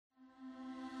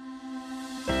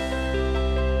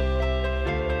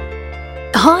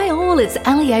all, it's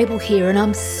Ali Abel here, and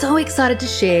I'm so excited to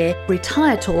share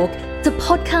Retire Talk. It's a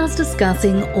podcast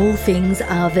discussing all things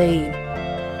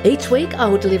RV. Each week, I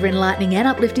will deliver enlightening and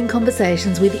uplifting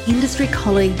conversations with industry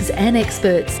colleagues and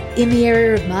experts in the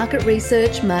area of market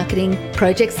research, marketing,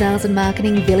 project sales and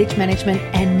marketing, village management,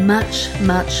 and much,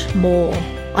 much more.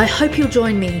 I hope you'll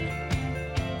join me.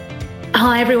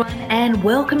 Hi, everyone, and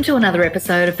welcome to another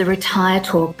episode of the Retire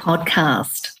Talk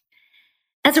podcast.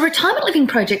 As a retirement living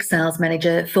project sales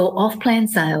manager for off-plan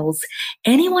sales,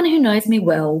 anyone who knows me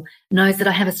well knows that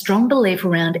I have a strong belief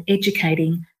around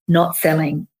educating, not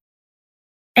selling.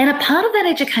 And a part of that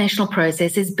educational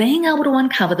process is being able to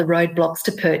uncover the roadblocks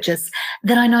to purchase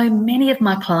that I know many of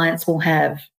my clients will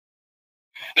have.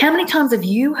 How many times have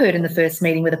you heard in the first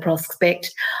meeting with a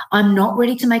prospect, "I'm not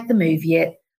ready to make the move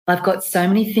yet. I've got so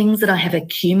many things that I have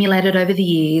accumulated over the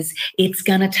years. It's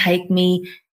going to take me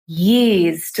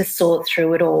years to sort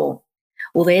through it all."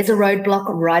 Well, there's a roadblock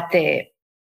right there.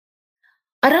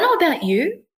 I don't know about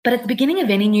you, but at the beginning of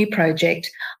any new project,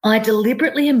 I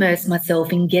deliberately immerse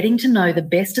myself in getting to know the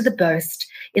best of the best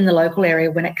in the local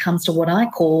area when it comes to what I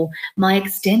call my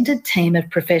extended team of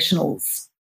professionals.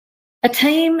 A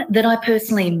team that I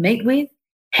personally meet with,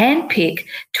 handpick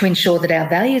to ensure that our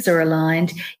values are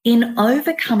aligned in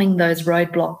overcoming those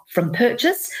roadblocks from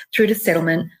purchase through to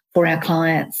settlement for our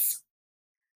clients.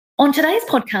 On today's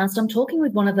podcast, I'm talking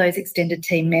with one of those extended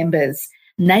team members,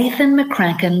 Nathan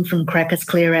McCracken from Crackers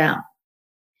Clear Out.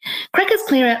 Crackers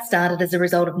Clear Out started as a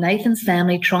result of Nathan's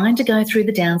family trying to go through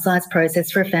the downsize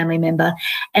process for a family member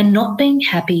and not being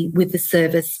happy with the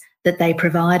service that they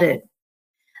provided.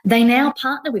 They now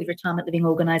partner with retirement living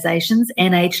organisations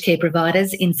and aged care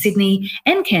providers in Sydney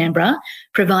and Canberra,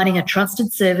 providing a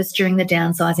trusted service during the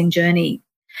downsizing journey.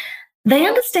 They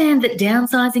understand that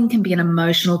downsizing can be an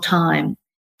emotional time.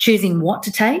 Choosing what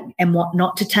to take and what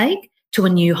not to take to a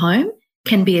new home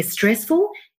can be a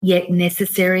stressful yet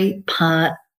necessary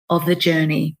part of the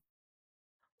journey.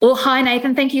 Well, hi,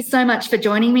 Nathan. Thank you so much for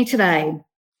joining me today.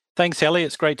 Thanks, Ellie.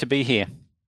 It's great to be here.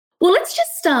 Well, let's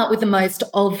just start with the most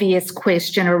obvious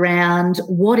question around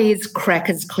what is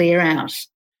Crackers Clear Out?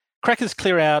 Crackers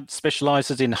Clear Out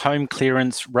specialises in home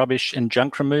clearance, rubbish and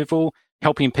junk removal,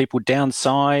 helping people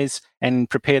downsize and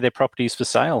prepare their properties for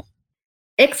sale.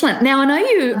 Excellent. Now, I know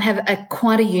you have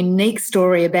quite a unique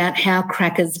story about how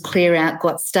Crackers Clear Out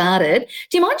got started.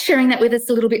 Do you mind sharing that with us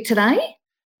a little bit today?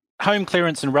 Home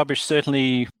clearance and rubbish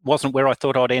certainly wasn't where I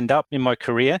thought I'd end up in my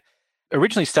career.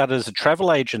 Originally started as a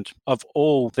travel agent of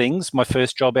all things, my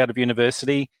first job out of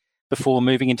university before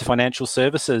moving into financial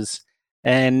services,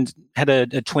 and had a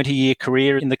 20-year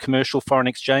career in the commercial foreign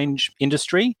exchange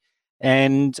industry,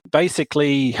 and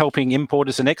basically helping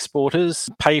importers and exporters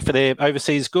pay for their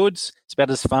overseas goods. It's about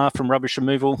as far from rubbish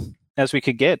removal as we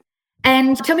could get.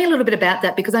 And tell me a little bit about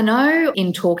that, because I know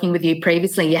in talking with you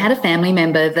previously, you had a family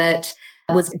member that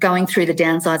was going through the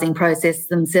downsizing process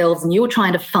themselves and you were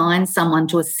trying to find someone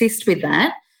to assist with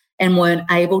that and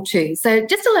weren't able to. So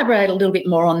just elaborate a little bit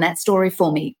more on that story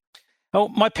for me. Well,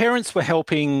 my parents were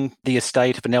helping the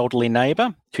estate of an elderly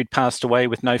neighbour who'd passed away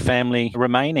with no family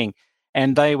remaining.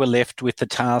 And they were left with the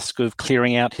task of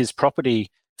clearing out his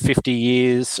property, 50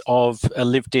 years of a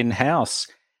lived-in house.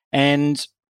 And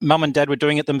mum and dad were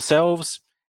doing it themselves.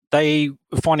 They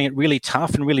were finding it really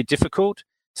tough and really difficult.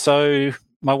 So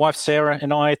my wife, Sarah,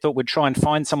 and I thought we'd try and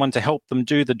find someone to help them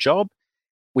do the job.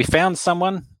 We found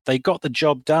someone, they got the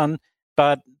job done,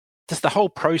 but just the whole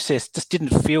process just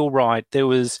didn't feel right. There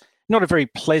was not a very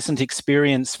pleasant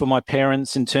experience for my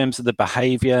parents in terms of the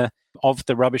behaviour of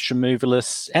the rubbish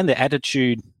removalists and their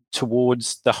attitude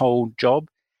towards the whole job.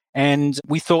 And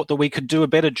we thought that we could do a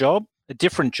better job, a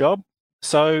different job.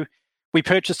 So we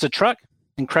purchased a truck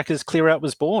and Crackers Clear Out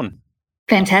was born.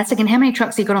 Fantastic. And how many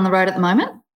trucks have you got on the road at the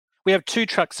moment? We have 2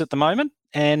 trucks at the moment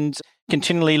and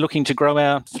continually looking to grow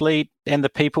our fleet and the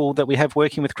people that we have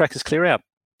working with Crackers Clear Out.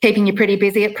 Keeping you pretty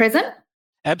busy at present?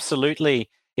 Absolutely.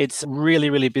 It's really,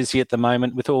 really busy at the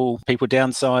moment with all people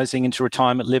downsizing into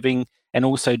retirement living and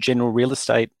also general real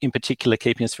estate in particular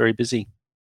keeping us very busy.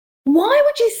 Why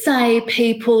would you say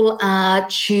people are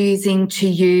choosing to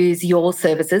use your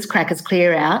services, Crackers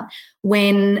Clear Out,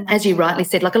 when, as you rightly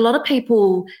said, like a lot of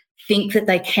people think that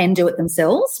they can do it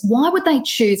themselves? Why would they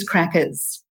choose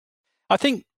Crackers? I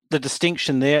think the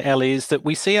distinction there, Ali, is that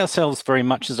we see ourselves very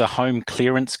much as a home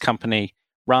clearance company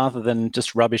rather than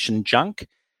just rubbish and junk.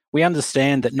 We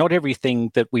understand that not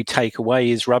everything that we take away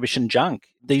is rubbish and junk.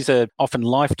 These are often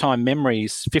lifetime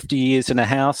memories, 50 years in a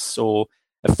house or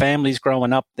a family's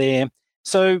growing up there.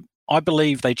 So I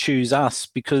believe they choose us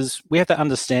because we have the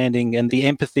understanding and the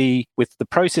empathy with the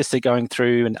process they're going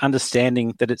through and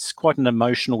understanding that it's quite an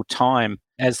emotional time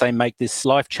as they make this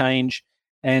life change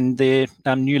and their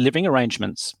new living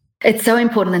arrangements. It's so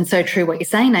important and so true what you're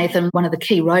saying, Nathan. One of the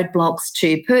key roadblocks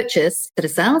to purchase at a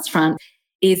sales front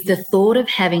is the thought of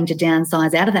having to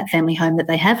downsize out of that family home that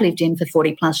they have lived in for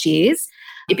 40 plus years.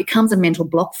 It becomes a mental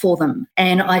block for them.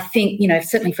 And I think,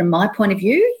 certainly from my point of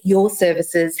view, your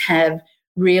services have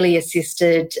really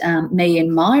assisted me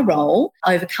in my role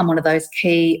overcome one of those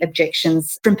key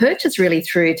objections from purchase really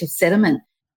through to settlement.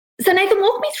 So Nathan,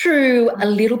 walk me through a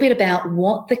little bit about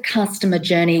what the customer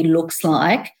journey looks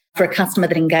like for a customer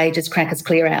that engages Crackers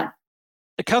Clear Out.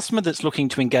 A customer that's looking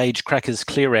to engage Crackers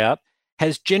Clear Out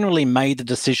has generally made the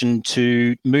decision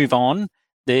to move on.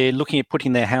 They're looking at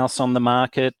putting their house on the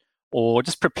market or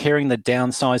just preparing the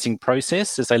downsizing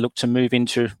process as they look to move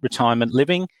into retirement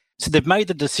living. So they've made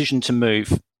the decision to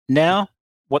move. Now,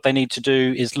 what they need to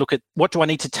do is look at what do I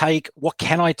need to take? What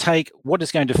can I take? What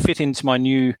is going to fit into my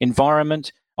new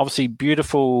environment? Obviously,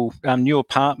 beautiful new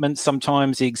apartments.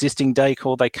 Sometimes the existing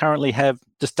decor they currently have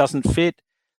just doesn't fit.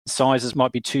 Sizes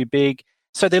might be too big.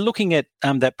 So they're looking at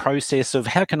that process of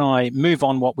how can I move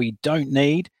on what we don't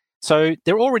need? So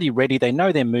they're already ready. They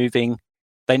know they're moving.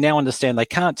 They now understand they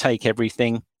can't take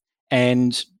everything.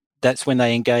 And that's when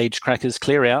they engage Crackers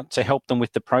Clear Out to help them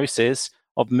with the process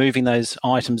of moving those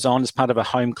items on as part of a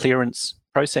home clearance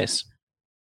process.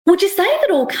 Would you say that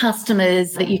all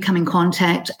customers that you come in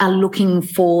contact are looking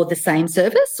for the same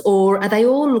service, or are they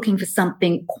all looking for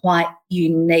something quite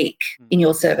unique in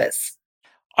your service?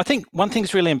 I think one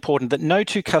thing's really important, that no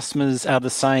two customers are the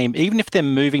same, even if they're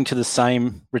moving to the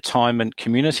same retirement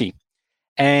community.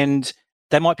 And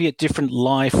they might be at different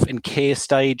life and care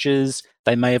stages.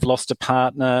 They may have lost a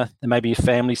partner. There may be a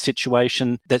family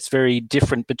situation that's very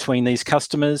different between these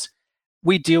customers.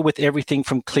 We deal with everything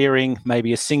from clearing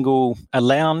maybe a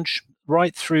lounge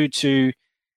right through to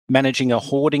managing a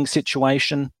hoarding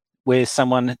situation where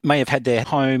someone may have had their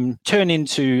home turn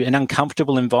into an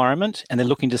uncomfortable environment and they're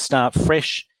looking to start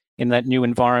fresh in that new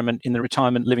environment in the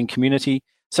retirement living community.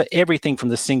 So everything from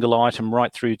the single item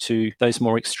right through to those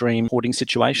more extreme hoarding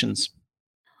situations.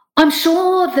 I'm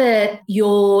sure that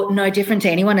you're no different to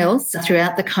anyone else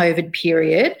throughout the COVID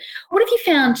period. What have you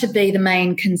found to be the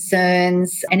main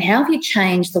concerns, and how have you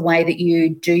changed the way that you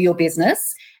do your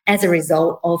business as a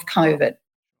result of COVID?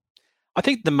 I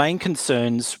think the main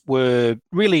concerns were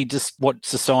really just what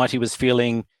society was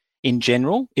feeling in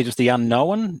general. It was the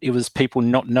unknown. It was people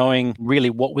not knowing really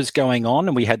what was going on.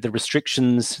 And we had the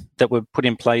restrictions that were put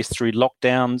in place through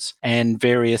lockdowns and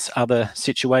various other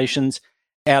situations.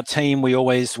 Our team, we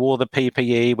always wore the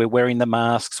PPE, we're wearing the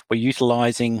masks, we're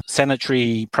utilising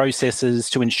sanitary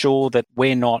processes to ensure that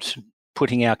we're not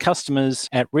putting our customers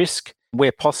at risk.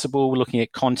 Where possible, we're looking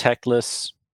at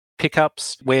contactless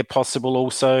pickups. Where possible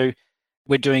also,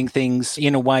 we're doing things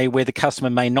in a way where the customer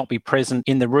may not be present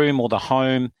in the room or the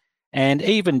home. And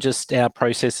even just our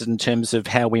processes in terms of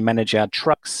how we manage our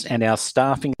trucks and our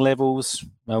staffing levels.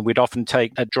 We'd often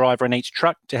take a driver in each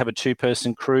truck to have a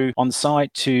two-person crew on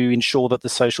site to ensure that the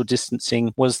social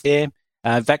distancing was there.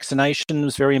 Vaccination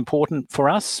was very important for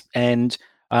us, and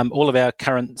all of our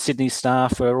current Sydney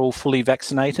staff are all fully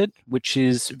vaccinated, which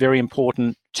is very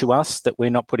important to us, that we're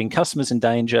not putting customers in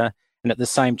danger, and at the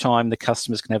same time the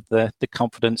customers can have the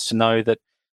confidence to know that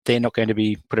they're not going to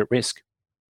be put at risk.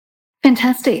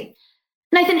 Fantastic.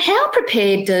 Nathan, how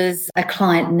prepared does a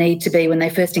client need to be when they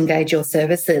first engage your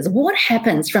services? What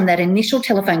happens from that initial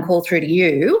telephone call through to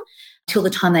you till the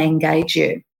time they engage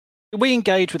you? We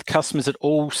engage with customers at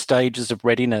all stages of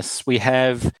readiness. We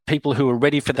have people who are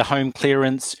ready for the home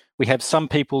clearance. We have some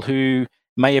people who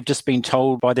may have just been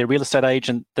told by their real estate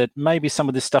agent that maybe some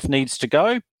of this stuff needs to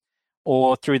go,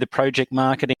 or through the project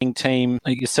marketing team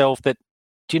like yourself that,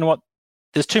 do you know what?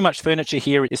 There's too much furniture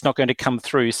here, it's not going to come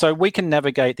through. So we can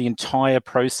navigate the entire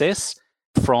process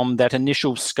from that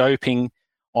initial scoping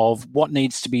of what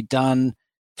needs to be done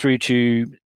through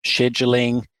to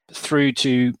scheduling, through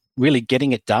to really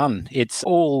getting it done. It's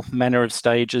all manner of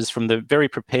stages from the very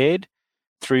prepared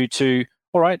through to,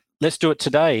 all right, let's do it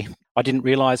today. I didn't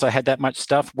realize I had that much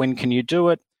stuff. When can you do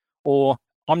it? Or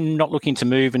I'm not looking to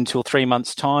move until 3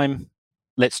 months' time.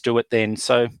 Let's do it then.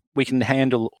 So we can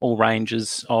handle all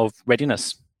ranges of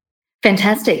readiness.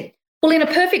 Fantastic. Well, in a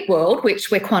perfect world,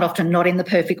 which we're quite often not in the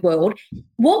perfect world,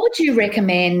 what would you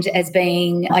recommend as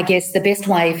being, I guess, the best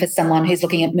way for someone who's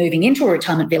looking at moving into a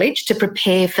retirement village to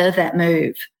prepare for that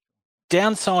move?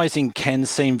 Downsizing can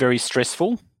seem very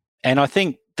stressful. And I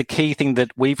think the key thing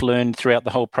that we've learned throughout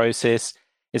the whole process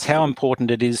is how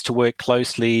important it is to work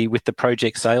closely with the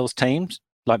project sales teams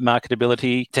like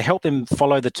marketability, to help them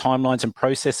follow the timelines and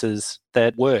processes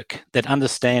that work, that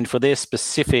understand for their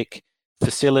specific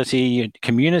facility and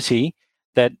community,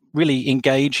 that really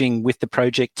engaging with the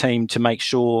project team to make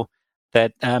sure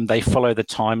that they follow the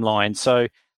timeline. So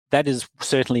that is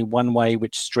certainly one way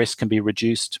which stress can be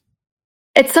reduced.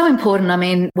 It's so important. I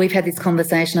mean, we've had this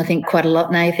conversation, I think, quite a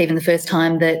lot, Nath, even the first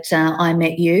time that I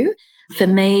met you. For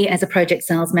me, as a project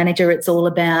sales manager, it's all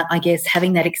about, I guess,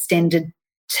 having that extended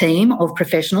team of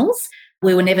professionals.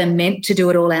 We were never meant to do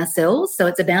it all ourselves. So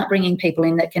it's about bringing people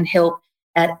in that can help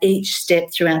at each step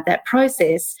throughout that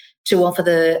process to offer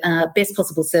the best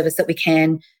possible service that we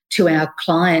can to our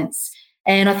clients.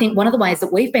 And I think one of the ways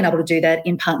that we've been able to do that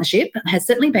in partnership has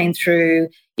certainly been through,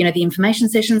 the information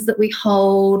sessions that we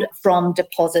hold from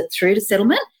deposit through to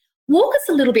settlement. Walk us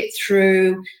a little bit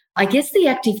through, I guess, the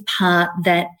active part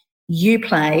that you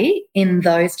play in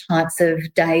those types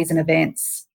of days and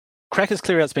events. Crackers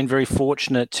Clear Out's been very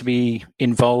fortunate to be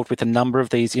involved with a number of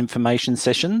these information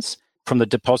sessions, from the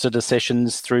depositor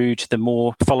sessions through to the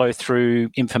more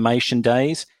follow-through information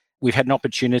days. We've had an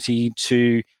opportunity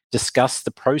to discuss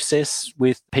the process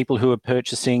with people who are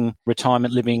purchasing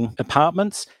retirement living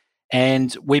apartments,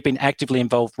 and we've been actively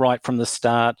involved right from the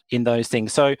start in those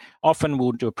things. So often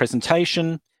we'll do a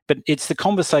presentation, but it's the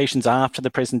conversations after the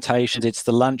presentations, it's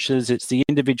the lunches, it's the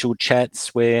individual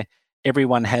chats where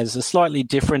everyone has a slightly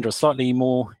different or slightly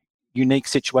more unique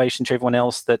situation to everyone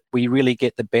else, that we really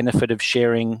get the benefit of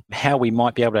sharing how we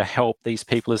might be able to help these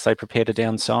people as they prepare to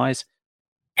downsize.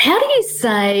 How do you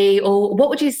say, or what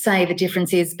would you say the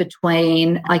difference is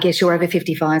between, I guess, your over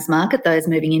 55s market, those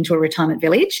moving into a retirement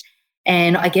village,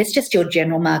 and I guess just your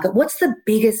general market? What's the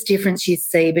biggest difference you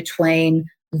see between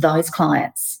those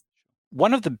clients?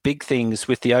 One of the big things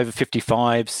with the over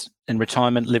 55s and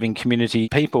retirement living community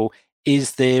people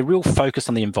is their real focus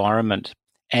on the environment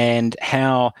and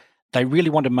how they really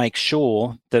want to make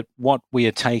sure that what we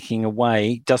are taking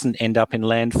away doesn't end up in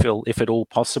landfill if at all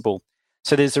possible.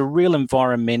 So there's a real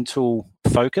environmental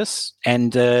focus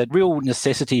and a real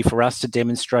necessity for us to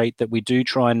demonstrate that we do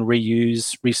try and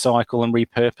reuse, recycle and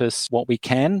repurpose what we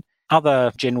can.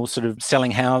 Other general sort of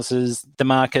selling houses, the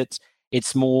market,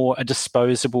 it's more a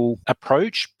disposable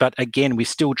approach. But again, we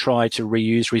still try to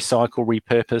reuse, recycle,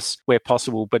 repurpose where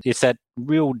possible. But it's that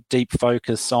real deep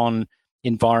focus on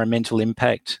environmental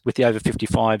impact with the over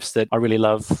 55s that I really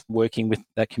love working with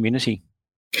that community.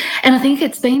 And I think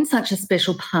it's been such a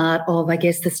special part of, I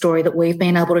guess, the story that we've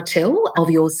been able to tell of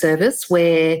your service,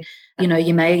 where,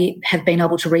 you may have been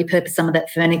able to repurpose some of that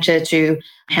furniture to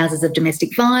houses of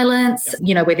domestic violence,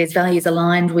 where there's values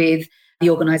aligned with the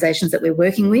organisations that we're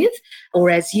working with. Or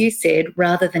as you said,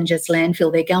 rather than just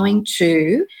landfill, they're going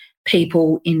to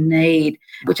people in need,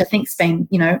 which I think's been,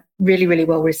 really, really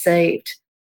well received.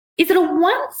 Is it a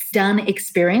once done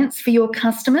experience for your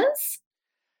customers?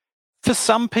 For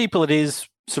some people, it is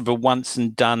sort of a once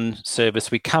and done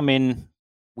service. We come in,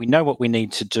 we know what we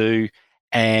need to do,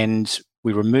 and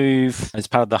we remove as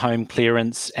part of the home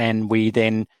clearance, and we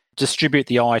then distribute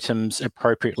the items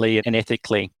appropriately and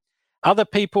ethically. Other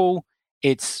people,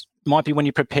 it might be when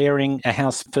you're preparing a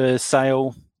house for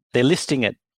sale, they're listing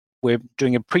it. We're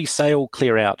doing a pre-sale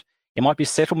clear out. It might be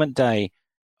settlement day.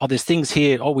 Oh, there's things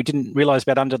here, we didn't realise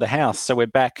about under the house. So we're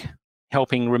back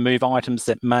helping remove items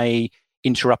that may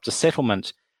interrupt a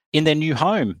settlement. In their new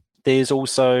home, there's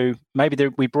also maybe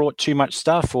we brought too much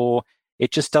stuff or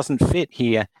it just doesn't fit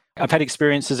here. I've had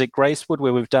experiences at Gracewood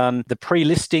where we've done the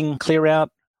pre-listing clear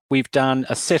out. We've done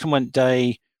a settlement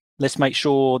day. Let's make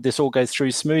sure this all goes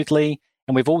through smoothly.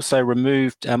 And we've also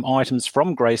removed items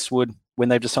from Gracewood when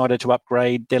they've decided to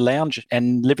upgrade their lounge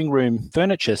and living room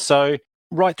furniture. So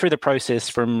right through the process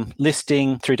from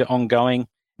listing through to ongoing,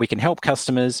 we can help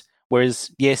customers. Whereas,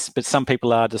 yes, but some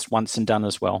people are just once and done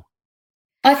as well.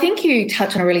 I think you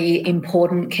touch on a really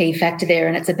important key factor there,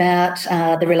 and it's about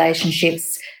the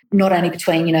relationships not only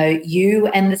between, you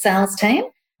and the sales team,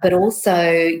 but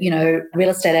also, real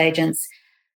estate agents.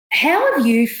 How have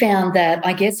you found that,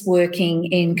 I guess, working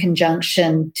in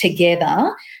conjunction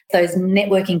together, those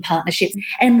networking partnerships,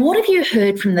 and what have you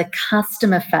heard from the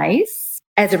customer face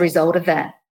as a result of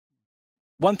that?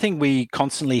 One thing we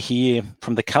constantly hear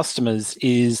from the customers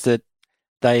is that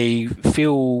they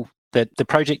feel that the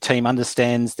project team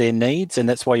understands their needs, and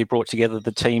that's why you brought together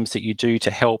the teams that you do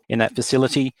to help in that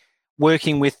facility.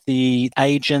 Working with the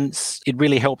agents, it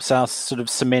really helps us sort of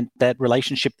cement that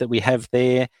relationship that we have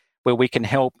there where we can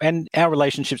help. And our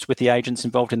relationships with the agents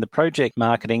involved in the project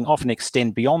marketing often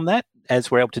extend beyond that as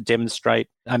we're able to demonstrate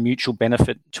a mutual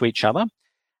benefit to each other.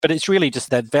 But it's really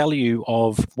just that value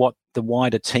of what the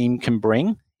wider team can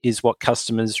bring is what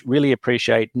customers really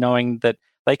appreciate, knowing that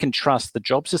they can trust the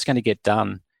job's just going to get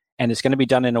done, and it's going to be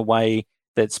done in a way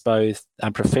that's both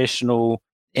professional,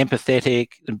 empathetic.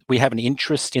 We have an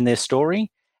interest in their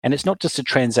story, and it's not just a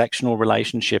transactional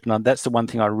relationship. And that's the one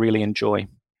thing I really enjoy.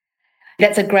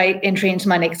 That's a great entry into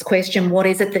my next question. What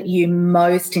is it that you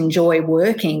most enjoy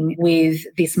working with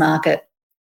this market?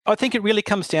 I think it really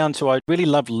comes down to, I really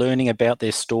love learning about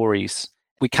their stories.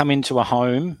 We come into a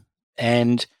home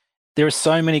and there are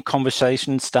so many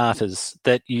conversation starters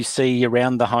that you see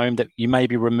around the home that you may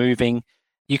be removing.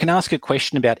 You can ask a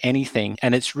question about anything,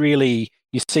 and it's really,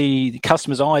 you see the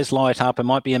customer's eyes light up. It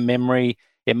might be a memory.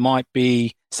 It might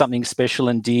be something special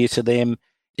and dear to them.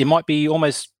 It might be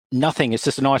almost nothing. It's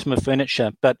just an item of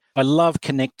furniture. But I love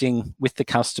connecting with the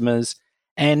customers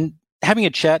and having a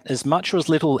chat as much or as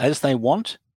little as they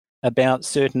want about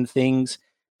certain things.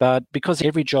 But because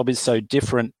every job is so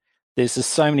different, there's just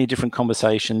so many different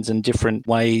conversations and different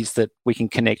ways that we can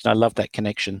connect. And I love that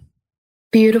connection.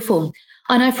 Beautiful.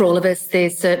 I know for all of us,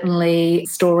 there's certainly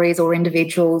stories or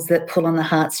individuals that pull on the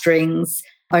heartstrings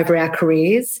over our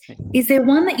careers. Is there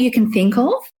one that you can think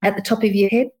of at the top of your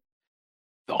head?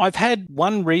 I've had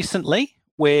one recently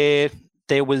where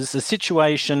there was a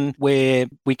situation where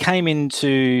we came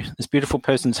into this beautiful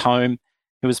person's home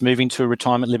who was moving to a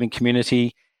retirement living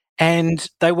community, and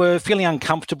they were feeling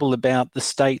uncomfortable about the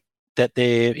state that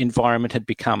their environment had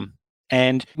become.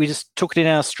 And we just took it in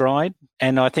our stride.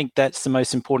 And I think that's the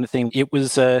most important thing. It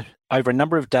was over a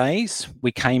number of days.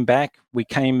 We came back, we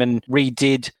came and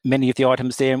redid many of the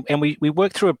items there. And we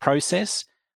worked through a process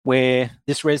where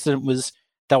this resident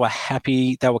they were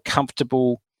happy, they were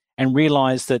comfortable, and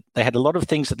realized that they had a lot of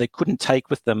things that they couldn't take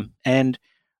with them. And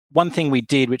one thing we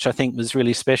did, which I think was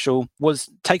really special, was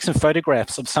take some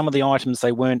photographs of some of the items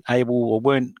they weren't able or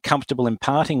weren't comfortable in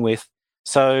parting with.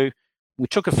 So we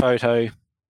took a photo,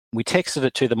 we texted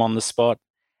it to them on the spot,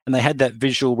 and they had that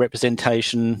visual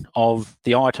representation of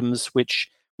the items, which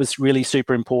was really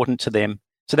super important to them.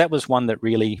 So that was one that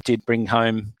really did bring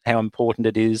home how important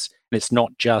it is. And it's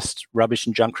not just rubbish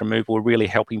and junk removal, we're really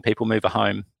helping people move a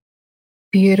home.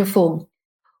 Beautiful.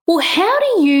 Well, how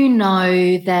do you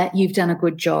know that you've done a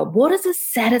good job? What does a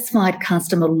satisfied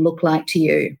customer look like to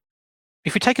you?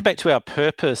 If we take it back to our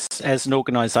purpose as an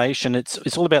organisation,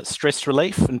 it's all about stress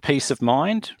relief and peace of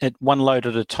mind at one load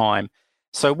at a time.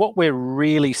 So what we're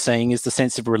really seeing is the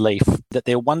sense of relief, that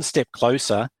they're one step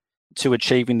closer to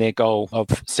achieving their goal of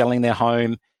selling their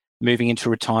home, moving into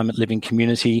a retirement living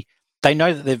community. They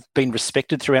know that they've been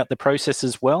respected throughout the process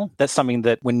as well. That's something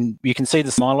that when you can see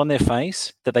the smile on their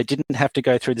face, that they didn't have to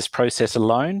go through this process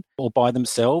alone or by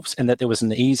themselves, and that there was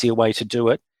an easier way to do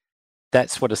it.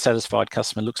 That's what a satisfied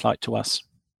customer looks like to us.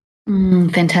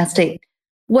 Fantastic.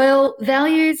 Well,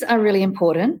 values are really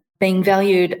important. Being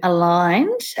valued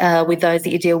aligned with those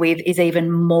that you deal with is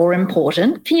even more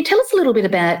important. Can you tell us a little bit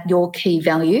about your key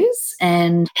values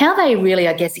and how they really,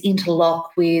 I guess,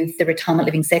 interlock with the retirement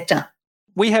living sector?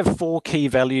 We have 4 key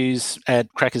values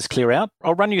at Crackers Clear Out.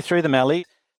 I'll run you through them, Ali.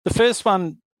 The first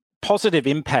one, positive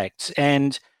impact.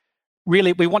 And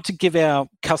really, we want to give our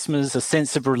customers a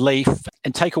sense of relief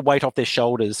and take a weight off their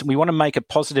shoulders. We want to make a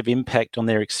positive impact on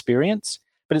their experience,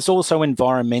 but it's also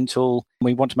environmental.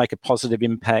 We want to make a positive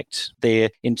impact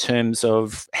there in terms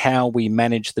of how we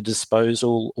manage the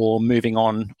disposal or moving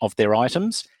on of their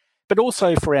items, but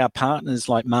also for our partners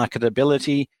like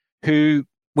Marketability, who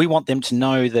we want them to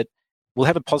know that we'll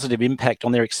have a positive impact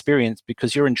on their experience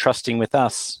because you're entrusting with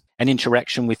us an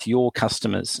interaction with your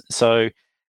customers. So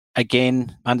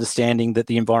again, understanding that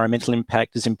the environmental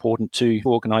impact is important to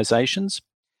organisations.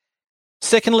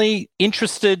 Secondly,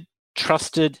 interested,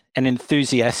 trusted, and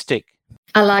enthusiastic.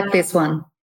 I like this one.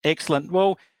 Excellent.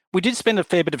 Well, we did spend a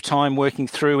fair bit of time working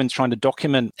through and trying to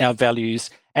document our values.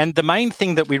 And the main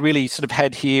thing that we really sort of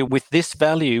had here with this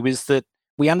value is that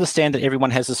we understand that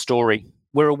everyone has a story.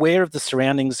 We're aware of the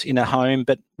surroundings in a home,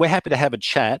 but we're happy to have a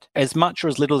chat as much or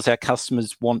as little as our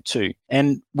customers want to.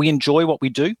 And we enjoy what we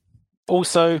do.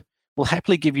 Also, we'll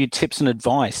happily give you tips and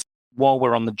advice while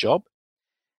we're on the job.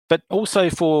 But also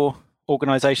for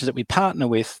organisations that we partner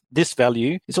with, this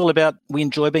value is all about we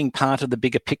enjoy being part of the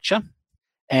bigger picture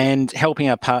and helping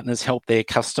our partners help their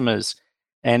customers.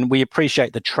 And we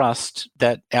appreciate the trust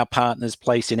that our partners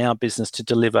place in our business to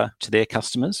deliver to their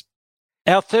customers.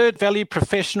 Our third value,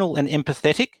 professional and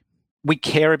empathetic. We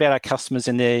care about our customers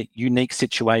in their unique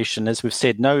situation. As we've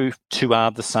said, no two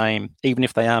are the same, even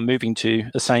if they are moving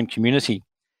to the same community.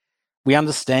 We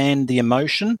understand the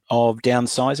emotion of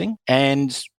downsizing,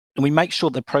 and we make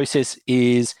sure the process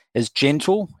is as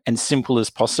gentle and simple as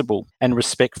possible and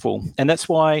respectful. And that's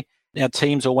why our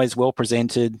team's always well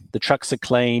presented, the trucks are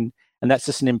clean, and that's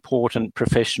just an important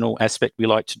professional aspect we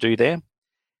like to do there.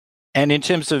 And in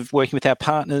terms of working with our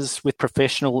partners with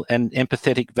professional and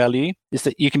empathetic value, is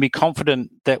that you can be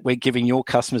confident that we're giving your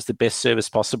customers the best service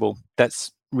possible.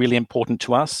 That's really important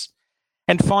to us.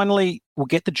 And finally, we'll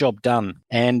get the job done.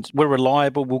 And we're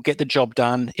reliable. We'll get the job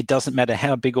done. It doesn't matter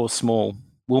how big or small.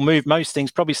 We'll move most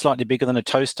things probably slightly bigger than a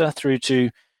toaster through to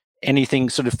anything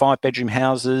sort of 5-bedroom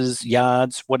houses,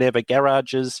 yards, whatever,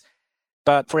 garages.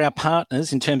 But for our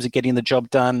partners, in terms of getting the job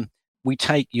done, we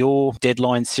take your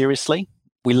deadline seriously.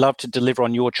 We love to deliver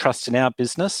on your trust in our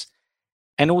business.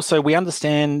 And also we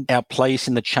understand our place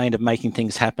in the chain of making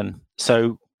things happen.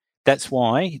 So that's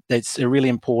why that's a really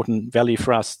important value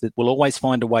for us, that we'll always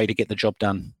find a way to get the job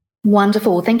done.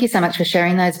 Wonderful. Thank you so much for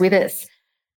sharing those with us.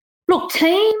 Look,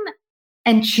 team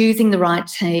and choosing the right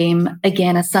team,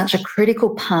 again, is such a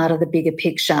critical part of the bigger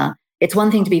picture. It's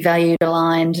one thing to be valued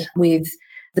aligned with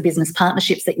the business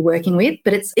partnerships that you're working with,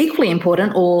 but it's equally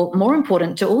important or more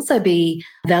important to also be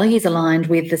values aligned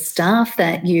with the staff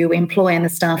that you employ and the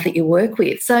staff that you work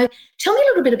with. So tell me a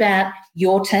little bit about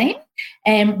your team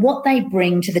and what they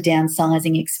bring to the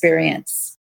downsizing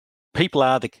experience. People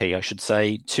are the key, I should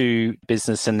say, to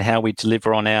business and how we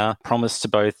deliver on our promise to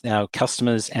both our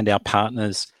customers and our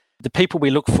partners. The people we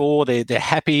look for, they're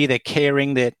happy, they're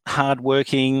caring, they're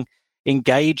hardworking,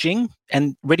 engaging,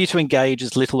 and ready to engage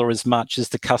as little or as much as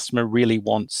the customer really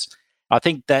wants. I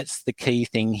think that's the key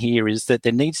thing here, is that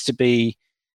there needs to be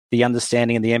the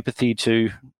understanding and the empathy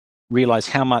to realise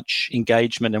how much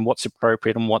engagement and what's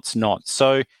appropriate and what's not.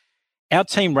 So our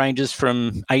team ranges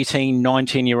from 18,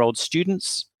 19-year-old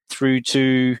students through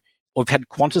to, we've had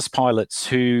Qantas pilots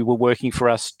who were working for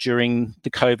us during the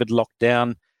COVID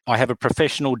lockdown. I have a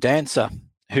professional dancer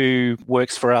who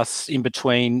works for us in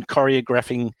between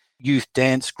choreographing youth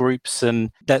dance groups,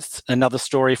 and that's another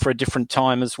story for a different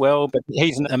time as well. But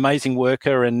he's an amazing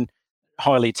worker and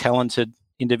highly talented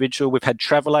individual. We've had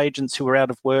travel agents who were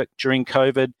out of work during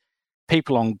COVID,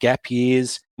 people on gap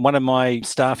years. One of my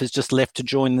staff has just left to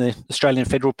join the Australian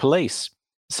Federal Police.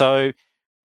 So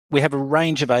we have a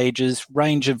range of ages,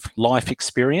 range of life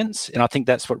experience, and I think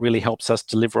that's what really helps us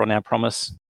deliver on our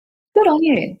promise. Good on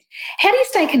you. How do you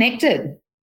stay connected?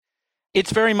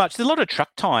 It's very much, there's a lot of truck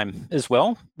time as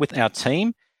well with our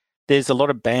team. There's a lot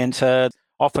of banter.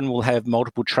 Often we'll have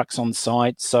multiple trucks on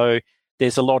site. So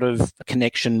there's a lot of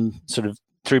connection sort of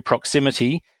through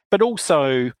proximity, but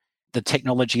also the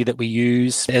technology that we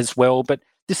use as well. But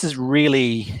this is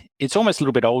really, it's almost a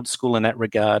little bit old school in that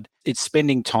regard. It's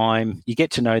spending time, you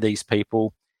get to know these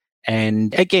people.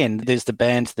 And again, there's the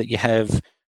band that you have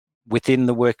within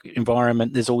the work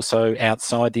environment. There's also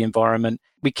outside the environment.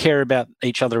 We care about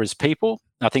each other as people.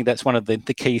 I think that's one of the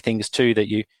key things too, that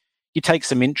you take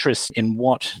some interest in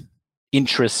what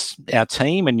interests our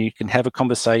team and you can have a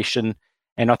conversation.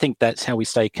 And I think that's how we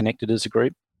stay connected as a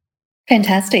group.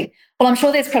 Fantastic. Well, I'm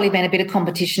sure there's probably been a bit of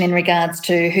competition in regards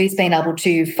to who's been able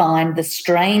to find the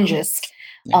strangest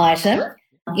item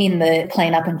in the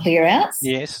clean up and clear outs.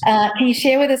 Yes. Can you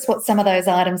share with us what some of those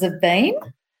items have been?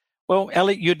 Well,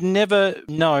 Ellie, you'd never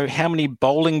know how many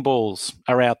bowling balls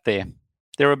are out there.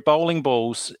 There are bowling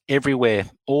balls everywhere,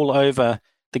 all over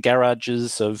the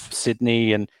garages of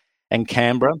Sydney and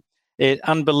Canberra. An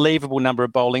unbelievable number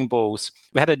of bowling balls.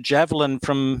 We had a javelin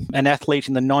from an athlete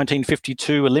in the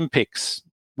 1952 Olympics,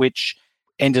 which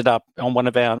ended up on one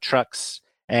of our trucks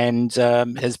and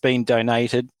has been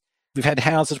donated. We've had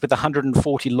houses with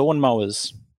 140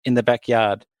 lawnmowers in the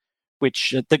backyard,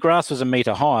 which the grass was a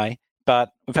metre high,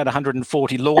 but we've had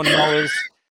 140 lawnmowers.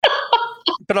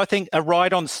 But I think a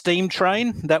ride-on steam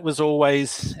train, that was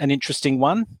always an interesting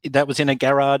one. That was in a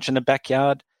garage in a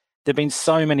backyard. There have been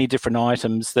so many different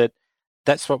items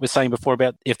that's what we're saying before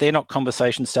about if they're not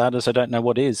conversation starters, I don't know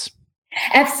what is.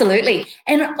 Absolutely.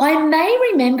 And I may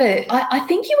remember, I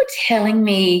think you were telling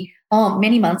me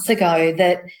many months ago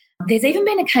that there's even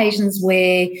been occasions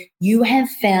where you have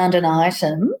found an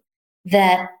item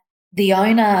that the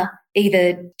owner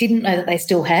either didn't know that they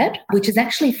still had, which has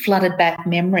actually flooded back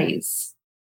memories.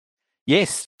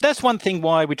 Yes, that's one thing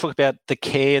why we talk about the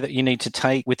care that you need to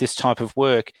take with this type of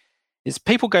work is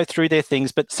people go through their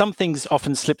things, but some things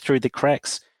often slip through the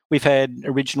cracks. We've had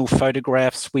original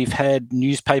photographs. We've had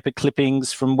newspaper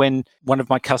clippings from when one of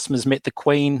my customers met the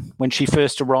Queen when she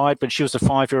first arrived, but she was a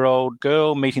 5-year-old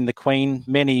girl meeting the Queen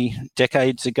many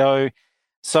decades ago.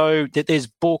 So there's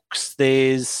books,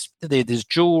 there's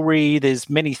jewellery, there's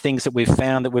many things that we've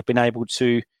found that we've been able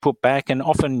to put back. And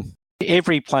often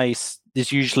every place,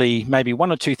 there's usually maybe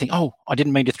one or two things, oh, I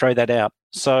didn't mean to throw that out.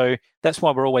 So that's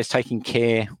why we're always taking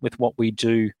care with what we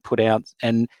do put out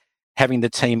and having the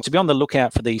team to be on the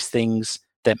lookout for these things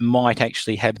that might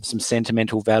actually have some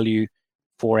sentimental value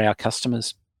for our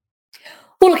customers.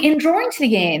 Well, look, in drawing to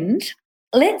the end,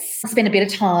 let's spend a bit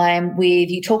of time with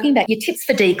you talking about your tips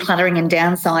for decluttering and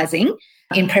downsizing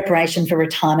in preparation for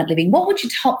retirement living. What would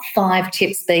your top 5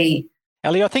 tips be?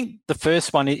 Ali, I think the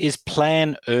first one is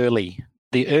plan early.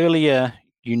 The earlier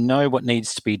you know what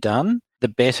needs to be done, the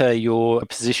better you're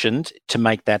positioned to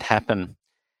make that happen.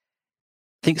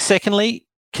 I think secondly,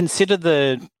 consider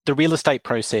the real estate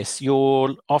process.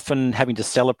 You're often having to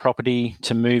sell a property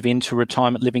to move into a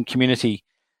retirement living community.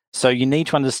 So you need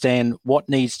to understand what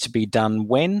needs to be done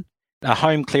when. A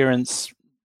home clearance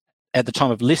at the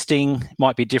time of listing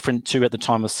might be different to at the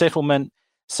time of settlement.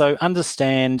 So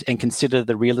understand and consider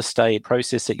the real estate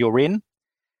process that you're in.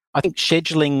 I think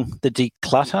scheduling the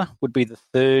declutter would be the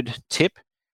third tip.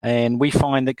 And we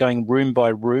find that going room by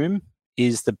room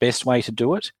is the best way to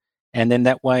do it. And then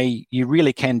that way you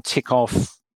really can tick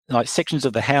off like sections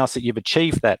of the house that you've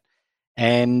achieved that.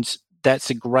 And that's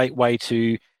a great way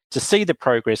to see the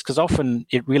progress, because often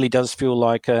it really does feel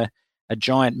like a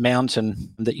giant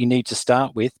mountain that you need to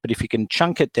start with. But if you can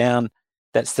chunk it down,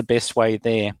 that's the best way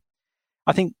there.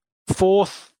 I think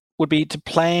fourth would be to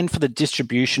plan for the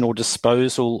distribution or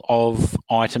disposal of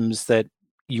items that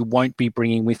you won't be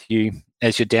bringing with you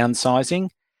as you're downsizing.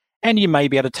 And you may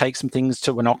be able to take some things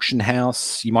to an auction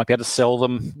house. You might be able to sell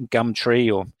them,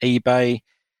 Gumtree or eBay.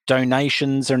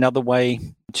 Donations are another way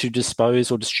to dispose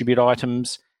or distribute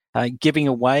items. Giving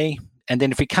away. And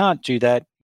then if we can't do that,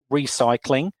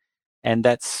 recycling. And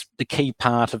that's the key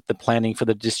part of the planning for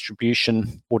the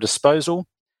distribution or disposal.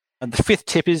 And the fifth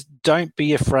tip is don't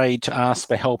be afraid to ask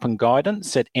for help and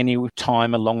guidance at any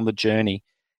time along the journey,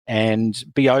 and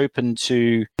be open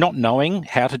to not knowing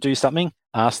how to do something.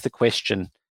 Ask the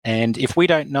question. And if we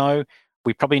don't know,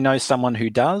 we probably know someone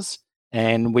who does,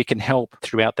 and we can help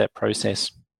throughout that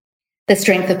process. The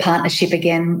strength of partnership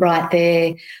again, right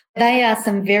there. They are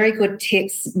some very good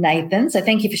tips, Nathan. So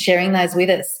thank you for sharing those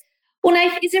with us. Well,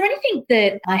 Nathan, is there anything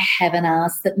that I haven't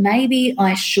asked that maybe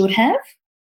I should have?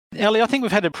 Ellie, I think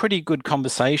we've had a pretty good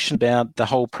conversation about the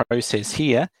whole process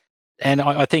here. And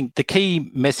I think the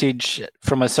key message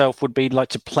from myself would be like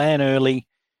to plan early,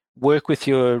 work with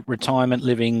your retirement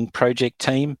living project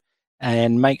team,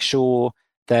 and make sure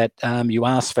that you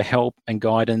ask for help and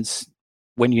guidance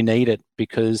when you need it,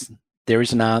 because there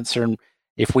is an answer. And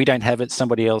if we don't have it,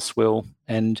 somebody else will.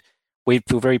 And we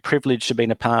feel very privileged to have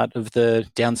been a part of the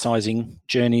downsizing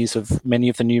journeys of many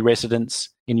of the new residents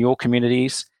in your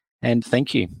communities. And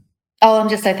thank you. Oh, I'm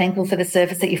just so thankful for the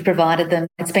service that you've provided them.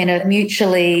 It's been a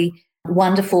mutually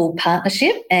wonderful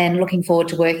partnership, and looking forward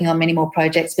to working on many more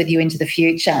projects with you into the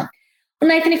future. Well,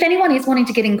 Nathan, if anyone is wanting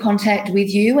to get in contact with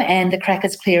you and the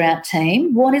Crackers Clear Out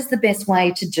team, what is the best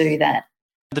way to do that?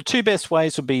 The two best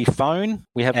ways would be phone.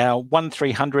 We have our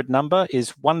 1300 number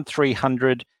is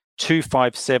 1300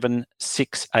 257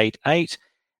 688,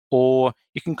 or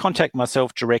you can contact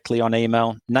myself directly on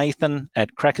email,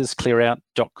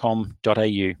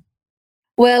 nathan@crackersclearout.com.au.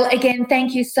 Well, again,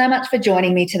 thank you so much for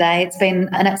joining me today. It's been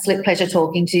an absolute pleasure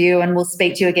talking to you, and we'll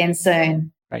speak to you again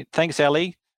soon. Great. Thanks,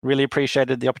 Ali. Really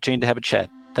appreciated the opportunity to have a chat.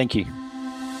 Thank you.